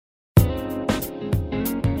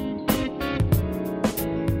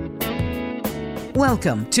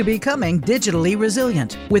Welcome to Becoming Digitally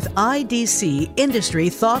Resilient with IDC Industry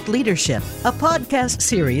Thought Leadership, a podcast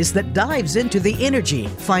series that dives into the energy,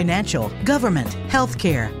 financial, government,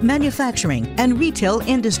 healthcare, manufacturing, and retail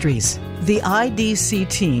industries. The IDC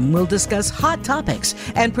team will discuss hot topics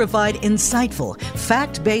and provide insightful,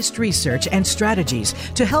 fact-based research and strategies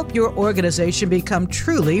to help your organization become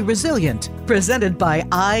truly resilient. Presented by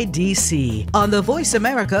IDC on the Voice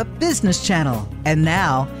America Business Channel. And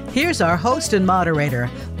now, here's our host and moderator,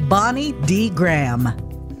 Bonnie D. Graham.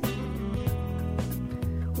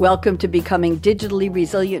 Welcome to Becoming Digitally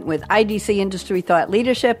Resilient with IDC Industry Thought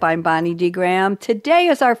Leadership. I'm Bonnie D. Graham. Today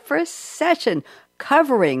is our first session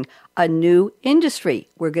covering a new industry.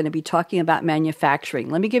 We're going to be talking about manufacturing.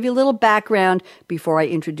 Let me give you a little background before I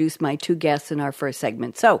introduce my two guests in our first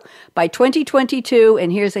segment. So, by 2022,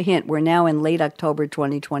 and here's a hint, we're now in late October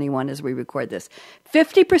 2021 as we record this,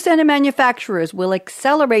 50% of manufacturers will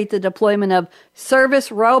accelerate the deployment of service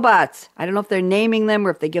robots. I don't know if they're naming them or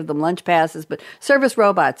if they give them lunch passes, but service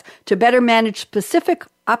robots to better manage specific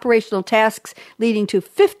operational tasks, leading to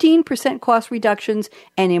 15% cost reductions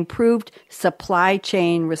and improved supply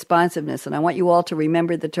chain responsiveness. And I want you all to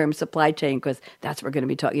remember the term supply chain because that's what we're going to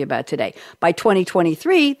be talking about today. By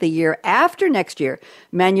 2023, the year after next year,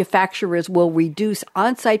 manufacturers will reduce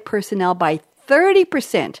on-site personnel by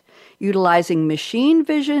 30%, utilizing machine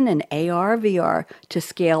vision and AR/VR to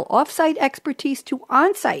scale off-site expertise to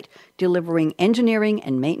on-site, delivering engineering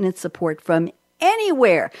and maintenance support from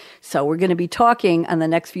anywhere. So we're going to be talking on the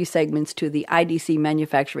next few segments to the IDC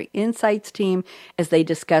Manufacturing Insights team as they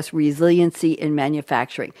discuss resiliency in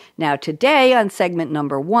manufacturing. Now, today on segment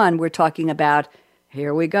number 1, we're talking about,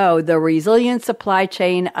 here we go, the resilient supply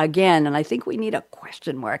chain again. And I think we need a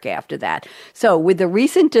question mark after that. So with the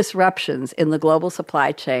recent disruptions in the global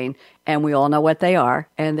supply chain, and we all know what they are,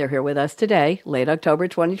 and they're here with us today, late October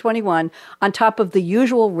 2021, on top of the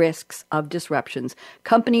usual risks of disruptions,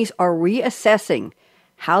 companies are reassessing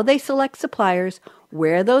how they select suppliers,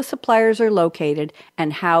 where those suppliers are located,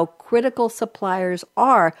 and how critical suppliers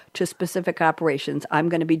are to specific operations. I'm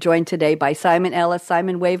going to be joined today by Simon Ellis.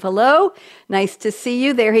 Simon, wave hello. Nice to see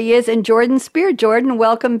you. There he is. And Jordan Spear. Jordan,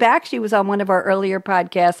 welcome back. She was on one of our earlier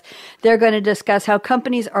podcasts. They're going to discuss how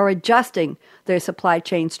companies are adjusting their supply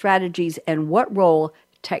chain strategies and what role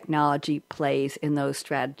technology plays in those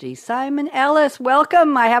strategies. Simon Ellis,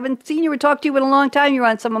 welcome. I haven't seen you or talked to you in a long time. You're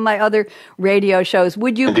on some of my other radio shows.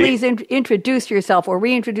 Would you please introduce yourself or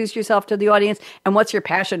reintroduce yourself to the audience? And what's your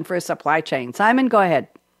passion for supply chain? Simon, go ahead.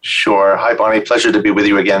 Sure. Hi, Bonnie. Pleasure to be with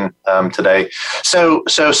you again today. So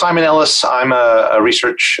Simon Ellis, I'm a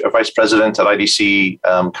research vice president at IDC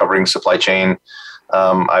covering supply chain.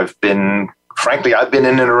 I've been in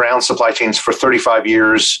and around supply chains for 35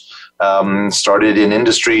 years. Started in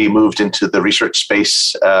industry, moved into the research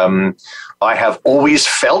space. I have always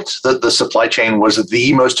felt that the supply chain was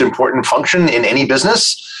the most important function in any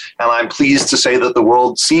business. And I'm pleased to say that the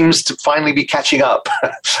world seems to finally be catching up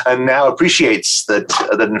and now appreciates that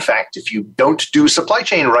in fact, if you don't do supply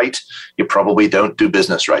chain right, you probably don't do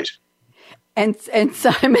business right. And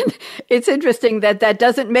Simon, it's interesting that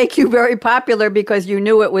doesn't make you very popular because you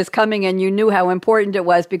knew it was coming and you knew how important it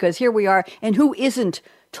was, because here we are, and who isn't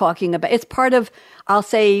talking about it's part of, I'll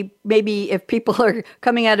say, maybe if people are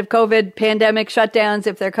coming out of COVID pandemic shutdowns,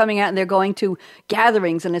 if they're coming out and they're going to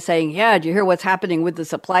gatherings and they're saying, yeah, do you hear what's happening with the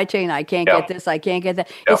supply chain? I can't get this, I can't get that.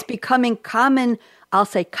 It's becoming common, I'll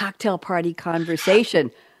say, cocktail party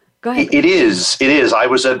conversation. Go ahead. It is. I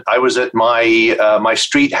was at my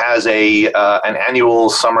street has an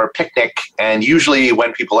annual summer picnic, and usually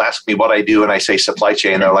when people ask me what I do and I say supply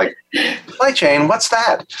chain, they're like, supply chain, what's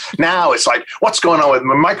that? Now it's like, what's going on with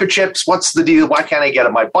my microchips? What's the deal? Why can't I get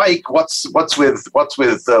on my bike? What's with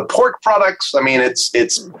pork products? I mean,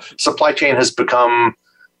 it's supply chain has become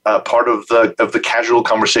part of the casual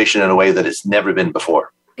conversation in a way that it's never been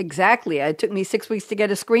before. Exactly. It took me 6 weeks to get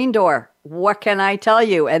a screen door. What can I tell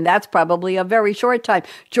you? And that's probably a very short time.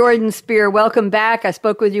 Jordan Spear, welcome back. I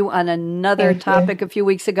spoke with you on another topic a few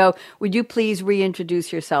weeks ago. Would you please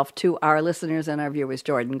reintroduce yourself to our listeners and our viewers?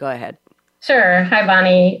 Jordan, go ahead. Sure. Hi,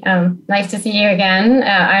 Bonnie. Nice to see you again.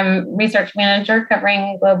 I'm research manager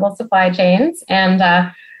covering global supply chains, and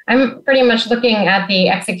I'm pretty much looking at the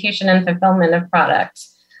execution and fulfillment of product.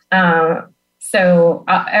 So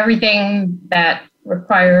everything that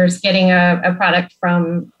requires getting a product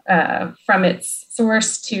from its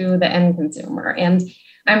source to the end consumer. And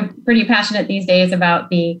I'm pretty passionate these days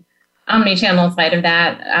about the omni-channel side of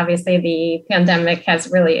that. Obviously, the pandemic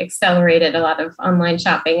has really accelerated a lot of online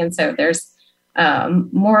shopping. And so there's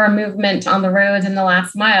more movement on the roads in the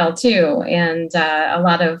last mile, too. And a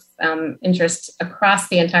lot of interest across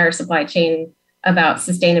the entire supply chain about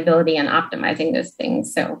sustainability and optimizing those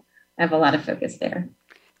things. So I have a lot of focus there.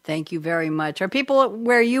 Thank you very much. Are people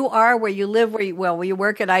where you are, where you live, where you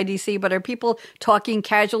work at IDC, but are people talking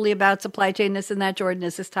casually about supply chain, this and that, Jordan?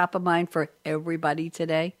 Is this top of mind for everybody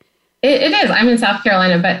today? It is. I'm in South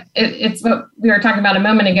Carolina, but it's what we were talking about a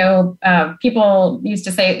moment ago. People used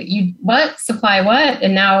to say, "You what? Supply what?"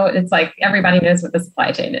 And now it's like everybody knows what the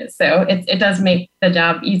supply chain is. So it does make the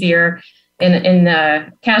job easier in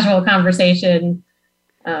the casual conversation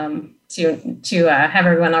to have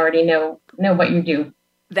everyone already know what you do.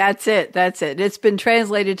 That's it. It's been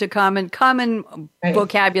translated to common right.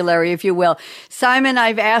 vocabulary, if you will. Simon,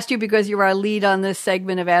 I've asked you, because you're our lead on this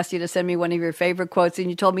segment, I've asked you to send me one of your favorite quotes, and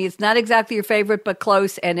you told me it's not exactly your favorite, but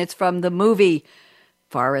close, and it's from the movie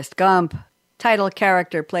Forrest Gump. Title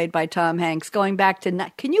character played by Tom Hanks, going back to,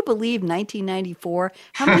 can you believe 1994?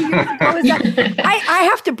 How many years ago is that? I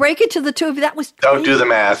have to break it to the two of you. That was... Don't do the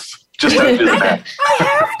math. Just don't do the math. I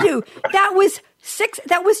have to. That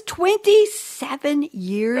was 27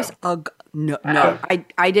 years ago. No,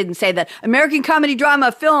 I didn't say that. American comedy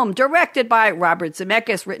drama film directed by Robert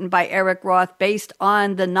Zemeckis, written by Eric Roth, based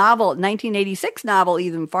on the novel, 1986 novel,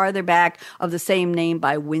 even farther back, of the same name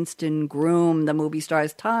by Winston Groom. The movie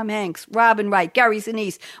stars Tom Hanks, Robin Wright, Gary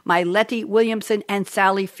Sinise, Mylette Williamson, and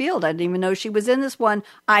Sally Field. I didn't even know she was in this one.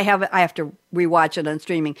 I have to rewatch it on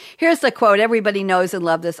streaming. Here's the quote. Everybody knows and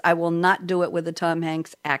loves this. I will not do it with a Tom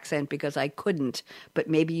Hanks accent because I couldn't, but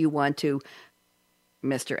maybe you want to,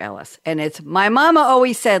 Mr. Ellis. And it's, my mama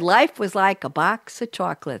always said life was like a box of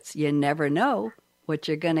chocolates. You never know what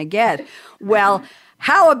you're going to get. Well,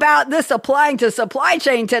 how about this applying to supply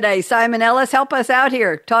chain today? Simon Ellis, help us out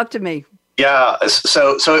here. Talk to me. Yeah.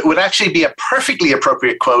 So it would actually be a perfectly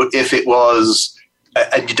appropriate quote if it was,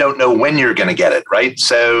 and you don't know when you're going to get it, right?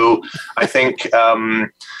 So I think, I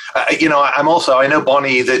know,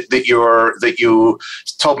 Bonnie, that you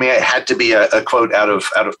told me it had to be a quote out of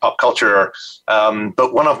pop culture.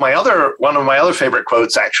 But one of my other favorite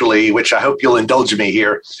quotes, actually, which I hope you'll indulge me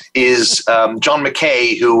here, is John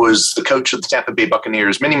McKay, who was the coach of the Tampa Bay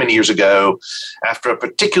Buccaneers many, many years ago. After a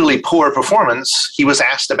particularly poor performance, he was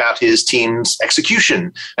asked about his team's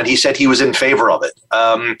execution, and he said he was in favor of it.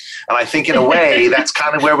 And I think, in a way, that's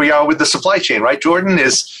kind of where we are with the supply chain, right, Jordan?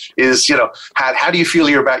 How do you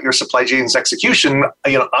feel about your supply chain's execution?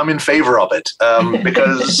 I'm in favor of it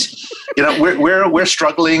because we're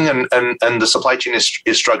struggling, and the supply chain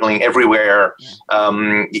is struggling everywhere.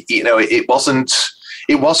 It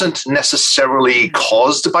wasn't necessarily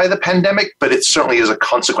caused by the pandemic, but it certainly is a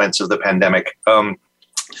consequence of the pandemic.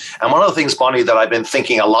 And one of the things, Bonnie, that I've been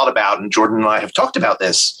thinking a lot about, and Jordan and I have talked about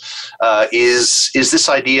this, is this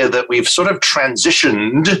idea that we've sort of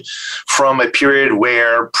transitioned from a period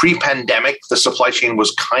where pre-pandemic the supply chain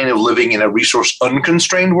was kind of living in a resource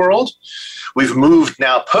unconstrained world. We've moved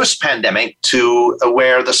now post-pandemic to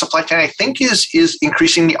where the supply chain, I think, is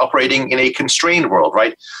increasingly operating in a constrained world,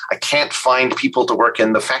 right? I can't find people to work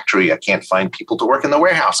in the factory. I can't find people to work in the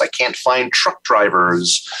warehouse. I can't find truck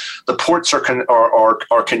drivers. The ports are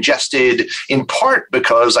congested, in part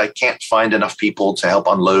because I can't find enough people to help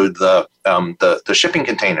unload the shipping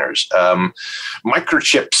containers.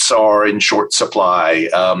 Microchips are in short supply.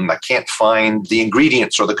 I can't find the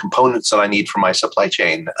ingredients or the components that I need for my supply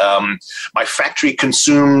chain. My factory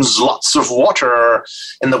consumes lots of water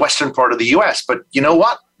in the western part of the U.S., but you know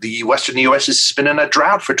what? The western U.S. has been in a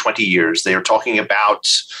drought for 20 years. They are talking about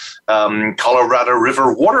Colorado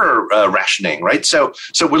River water rationing, right? So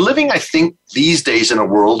we're living, I think, these days in a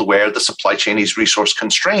world where the supply chain is resource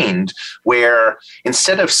constrained, where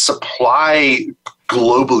instead of supply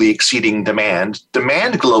globally exceeding demand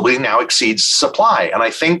globally now exceeds supply. And I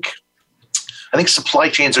think supply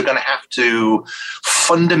chains are going to have to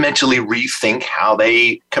fundamentally rethink how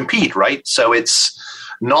they compete, right? So it's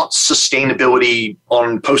not sustainability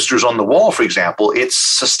on posters on the wall, for example. It's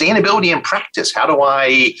sustainability in practice. How do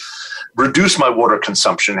I reduce my water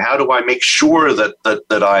consumption? How do I make sure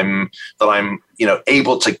that I'm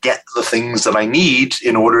able to get the things that I need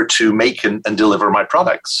in order to make and deliver my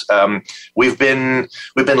products? We've been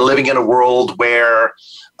living in a world where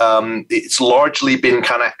it's largely been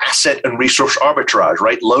kind of asset and resource arbitrage,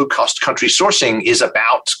 right? Low cost country sourcing is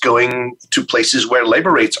about going to places where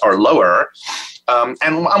labor rates are lower.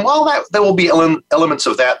 And while there will be elements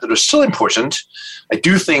of that are still important, I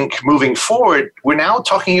do think moving forward, we're now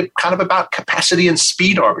talking kind of about capacity and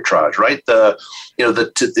speed arbitrage, right? I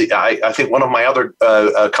think one of my other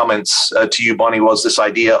comments to you, Bonnie, was this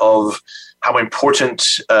idea of how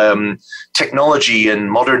important technology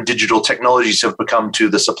and modern digital technologies have become to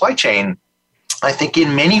the supply chain. I think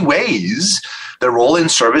in many ways, they're all in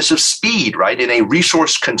service of speed, right? In a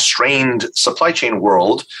resource-constrained supply chain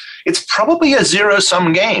world, it's probably a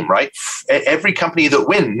zero-sum game, right? Every company that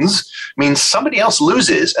wins means somebody else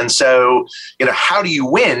loses. And so, how do you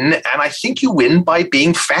win? And I think you win by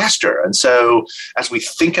being faster. And so as we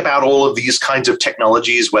think about all of these kinds of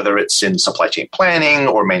technologies, whether it's in supply chain planning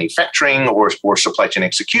or manufacturing or supply chain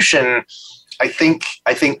execution, I think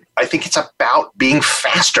it's about being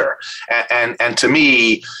faster. And to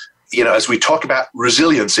me, as we talk about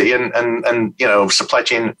resiliency and supply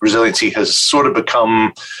chain resiliency has sort of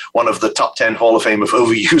become one of the top 10 Hall of Fame of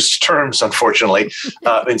overused terms, unfortunately,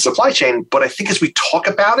 in supply chain. But I think as we talk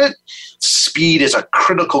about it, speed is a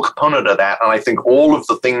critical component of that. And I think all of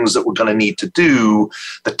the things that we're going to need to do,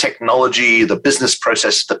 the technology, the business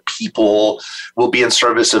process, the people, will be in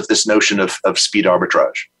service of this notion of speed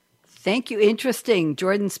arbitrage. Thank you. Interesting.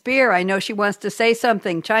 Jordan Spear, I know she wants to say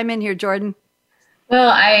something. Chime in here, Jordan. Well,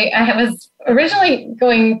 I was originally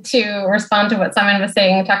going to respond to what Simon was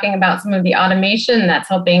saying, talking about some of the automation that's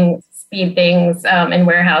helping speed things in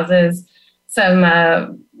warehouses, some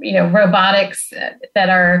robotics that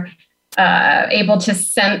are able to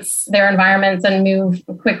sense their environments and move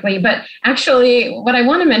quickly. But actually, what I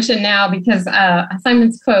want to mention now, because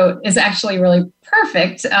Simon's quote is actually really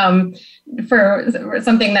perfect for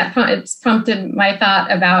something that it's prompted my thought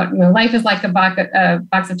about, life is like a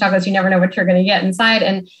box of chocolates. You never know what you're going to get inside.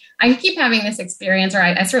 And I keep having this experience, or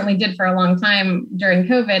I certainly did for a long time during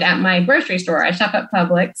COVID at my grocery store. I shop at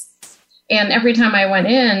Publix. And every time I went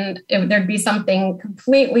in, there'd be something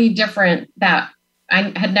completely different that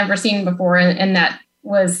I had never seen before. And that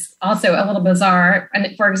was also a little bizarre.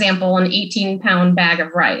 And for example, an 18-pound bag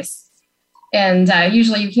of rice. And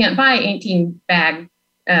usually you can't buy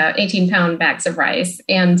 18-pound bags of rice.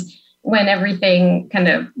 And when everything kind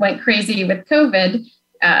of went crazy with COVID,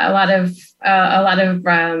 a lot of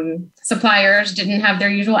suppliers didn't have their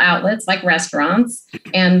usual outlets, like restaurants,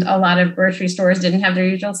 and a lot of grocery stores didn't have their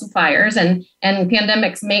usual suppliers. And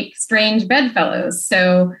pandemics make strange bedfellows.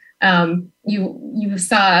 So you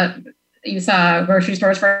saw grocery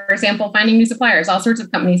stores, for example, finding new suppliers, all sorts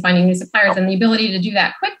of companies finding new suppliers, and the ability to do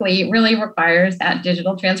that quickly really requires that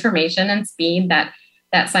digital transformation and speed that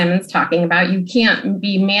Simon's talking about. You can't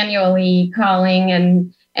be manually calling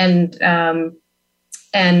and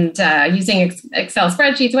using Excel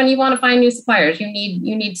spreadsheets when you want to find new suppliers. You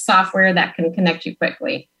need software that can connect you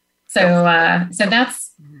quickly. So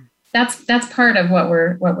that's part of what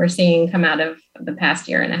we're seeing come out of the past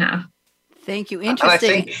year and a half. Thank you.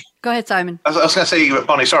 Interesting. Go ahead, Simon. I was going to say,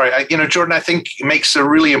 Bonnie, sorry. Jordan, I think makes a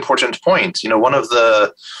really important point. One of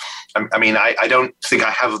the, I don't think I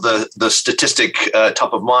have the statistic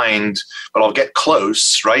top of mind, but I'll get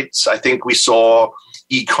close, right? So I think we saw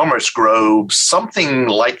e-commerce grow something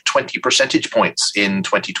like 20 percentage points in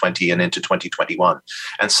 2020 and into 2021.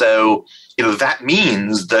 And so, that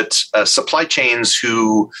means that supply chains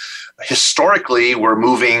who historically were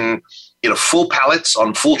moving full pallets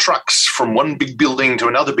on full trucks from one big building to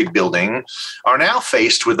another big building are now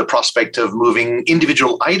faced with the prospect of moving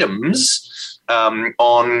individual items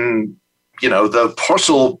on the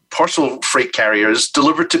parcel freight carriers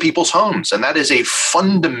delivered to people's homes. And that is a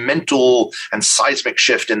fundamental and seismic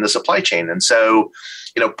shift in the supply chain. And so,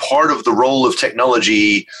 part of the role of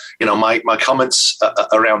technology, my comments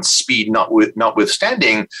around speed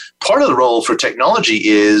notwithstanding, part of the role for technology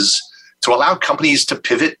is to allow companies to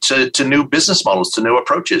pivot to new business models, to new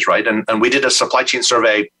approaches, right? And we did a supply chain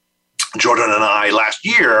survey, Jordan and I, last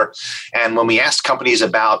year, and when we asked companies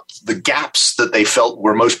about the gaps that they felt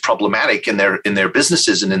were most problematic in their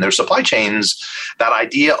businesses and in their supply chains, that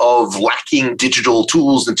idea of lacking digital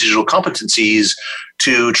tools and digital competencies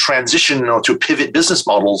to transition or to pivot business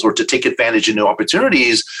models or to take advantage of new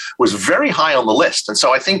opportunities was very high on the list. And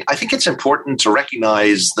so I think it's important to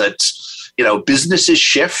recognize that businesses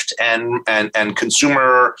shift and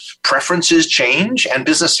consumer preferences change, and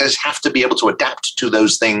businesses have to be able to adapt to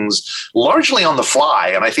those things largely on the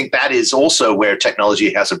fly. And I think that is also where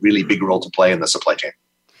technology has a really big role to play in the supply chain.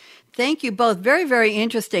 Thank you both. Very, very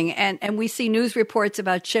interesting. And we see news reports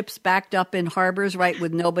about ships backed up in harbors, right,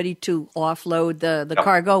 with nobody to offload the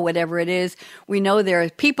cargo, whatever it is. We know there are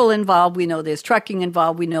people involved. We know there's trucking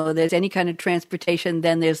involved. We know there's any kind of transportation.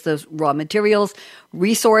 Then there's the raw materials,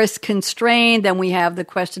 resource constrained. Then we have the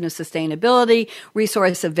question of sustainability,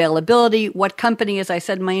 resource availability. What company, as I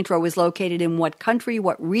said in my intro, is located in what country,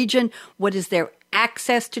 what region, what is their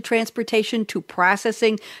access to transportation, to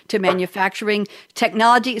processing, to manufacturing,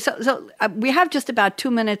 technology. So we have just about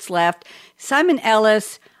 2 minutes left. Simon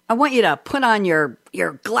Ellis, I want you to put on your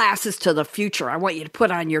glasses to the future. I want you to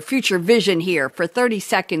put on your future vision here for 30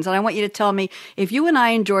 seconds. And I want you to tell me if you and I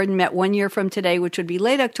and Jordan met 1 year from today, which would be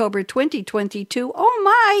late October 2022, oh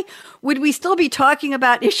my, would we still be talking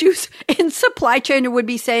about issues in supply chain, or would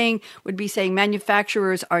be saying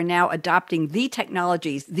manufacturers are now adopting the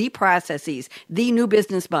technologies, the processes, the new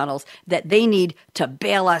business models that they need to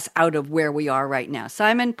bail us out of where we are right now?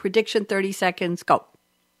 Simon, prediction, 30 seconds, go.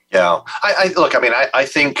 Yeah, I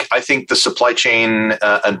think the supply chain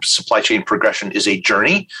and supply chain progression is a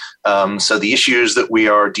journey. So the issues that we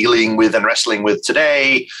are dealing with and wrestling with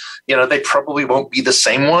today, they probably won't be the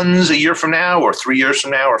same ones a year from now, or 3 years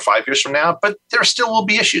from now, or 5 years from now. But there still will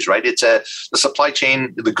be issues, right? The supply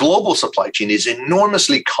chain, the global supply chain, is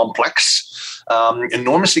enormously complex,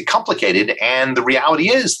 enormously complicated, and the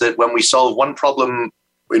reality is that when we solve one problem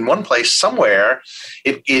in one place somewhere,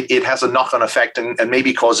 it has a knock-on effect and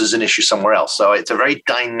maybe causes an issue somewhere else. So it's a very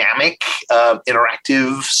dynamic,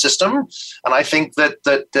 interactive system. And I think that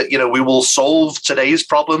we will solve today's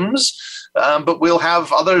problems, but we'll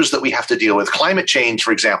have others that we have to deal with. Climate change,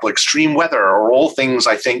 for example, extreme weather, are all things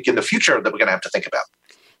I think in the future that we're going to have to think about.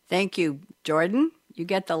 Thank you. Jordan, you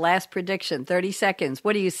get the last prediction, 30 seconds.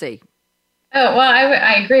 What do you see? Oh, well,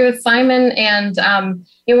 I agree with Simon. And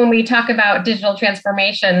when we talk about digital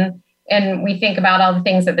transformation and we think about all the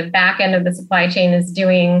things that the back end of the supply chain is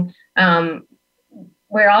doing,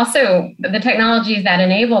 we're also, the technologies that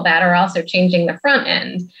enable that are also changing the front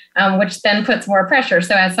end, which then puts more pressure.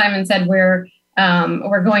 So as Simon said, we're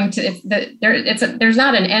going to, there's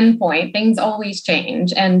not an end point. Things always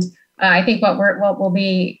change. And I think what we'll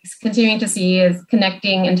be continuing to see is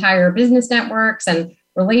connecting entire business networks and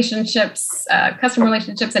relationships, customer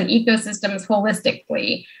relationships, and ecosystems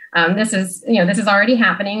holistically. This is already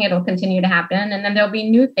happening. It'll continue to happen, and then there'll be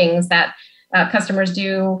new things that customers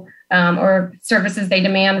do or services they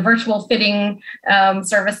demand. Virtual fitting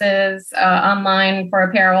services online for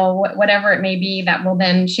apparel, whatever it may be, that will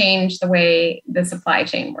then change the way the supply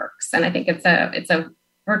chain works. And I think it's a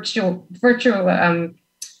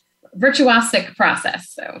virtuosic process.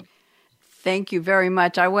 So. Thank you very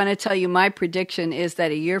much. I want to tell you my prediction is that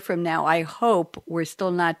a year from now, I hope we're still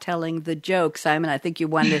not telling the joke. Simon, I think you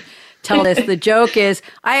wanted to tell us the joke is,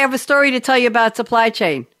 I have a story to tell you about supply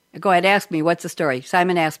chain. Go ahead, ask me. What's the story?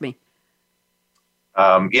 Simon, ask me.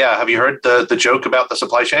 Have you heard the joke about the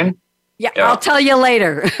supply chain? Yeah, I'll tell you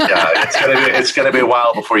later. It's gonna be a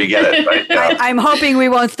while before you get it. Right? Yeah. I'm hoping we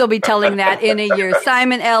won't still be telling that in a year.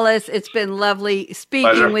 Simon Ellis, it's been lovely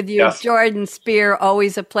speaking with you. Yes. Jordan Spear,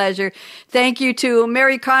 always a pleasure. Thank you to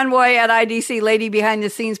Mary Conroy at IDC, lady behind the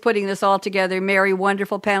scenes putting this all together. Mary,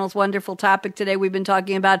 wonderful panels, wonderful topic today. We've been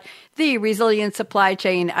talking about the resilient supply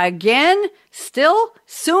chain again. Still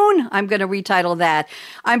soon, I'm going to retitle that.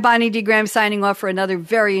 I'm Bonnie D. Graham signing off for another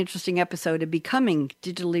very interesting episode of Becoming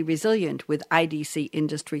Digitally Resilient with IDC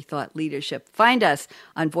Industry Thought Leadership. Find us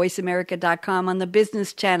on voiceamerica.com on the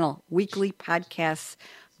Business Channel. Weekly podcasts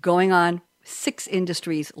going on, 6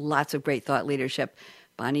 industries, lots of great thought leadership.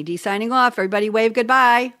 Bonnie D. signing off. Everybody wave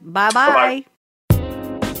goodbye. Bye-bye. Bye-bye.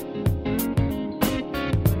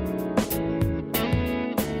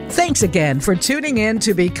 Thanks again for tuning in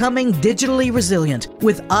to Becoming Digitally Resilient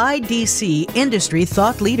with IDC Industry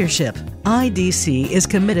Thought Leadership. IDC is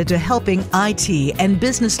committed to helping IT and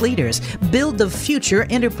business leaders build the future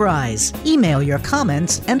enterprise. Email your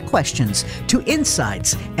comments and questions to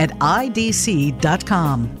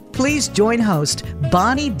insights@idc.com. Please join host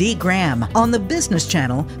Bonnie D. Graham on the Business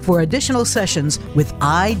Channel for additional sessions with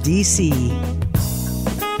IDC.